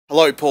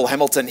Hello, Paul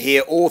Hamilton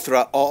here,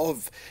 author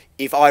of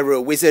If I Were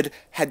a Wizard.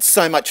 Had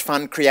so much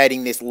fun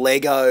creating this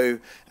Lego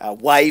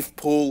wave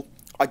pool.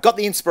 I got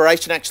the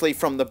inspiration actually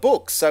from the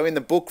book. So in the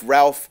book,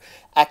 Ralph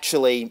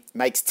actually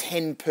makes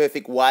 10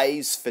 perfect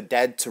waves for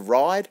Dad to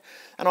ride.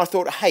 And I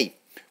thought, hey,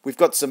 we've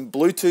got some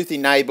Bluetooth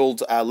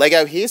enabled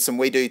Lego here, some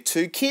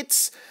WeDo2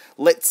 kits.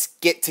 Let's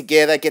get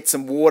together, get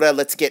some water,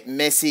 let's get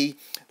messy.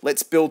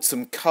 Let's build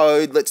some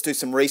code. Let's do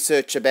some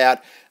research about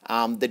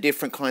the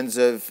different kinds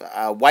of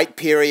wait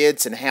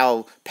periods and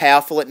how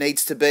powerful it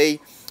needs to be.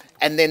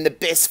 And then the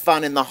best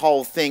fun in the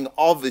whole thing,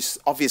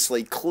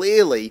 obviously,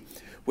 clearly,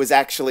 was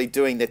actually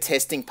doing the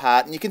testing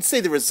part. And you can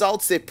see the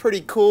results. They're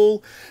pretty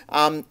cool.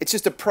 It's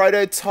just a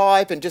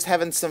prototype and just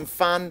having some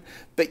fun.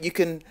 But you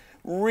can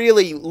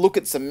really look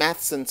at some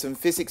maths and some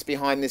physics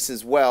behind this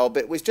as well,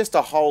 but it was just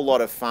a whole lot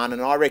of fun, and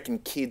I reckon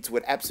kids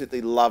would absolutely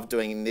love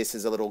doing this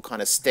as a little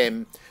kind of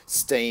STEAM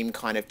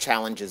kind of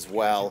challenge as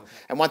well.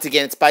 And once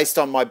again, it's based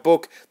on my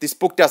book. This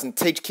book doesn't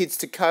teach kids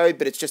to code,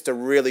 but it's just a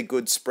really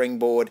good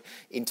springboard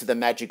into the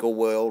magical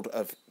world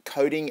of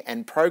coding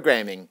and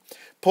programming.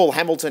 Paul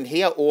Hamilton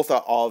here,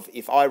 author of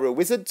If I Were a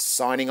Wizard,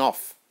 signing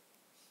off.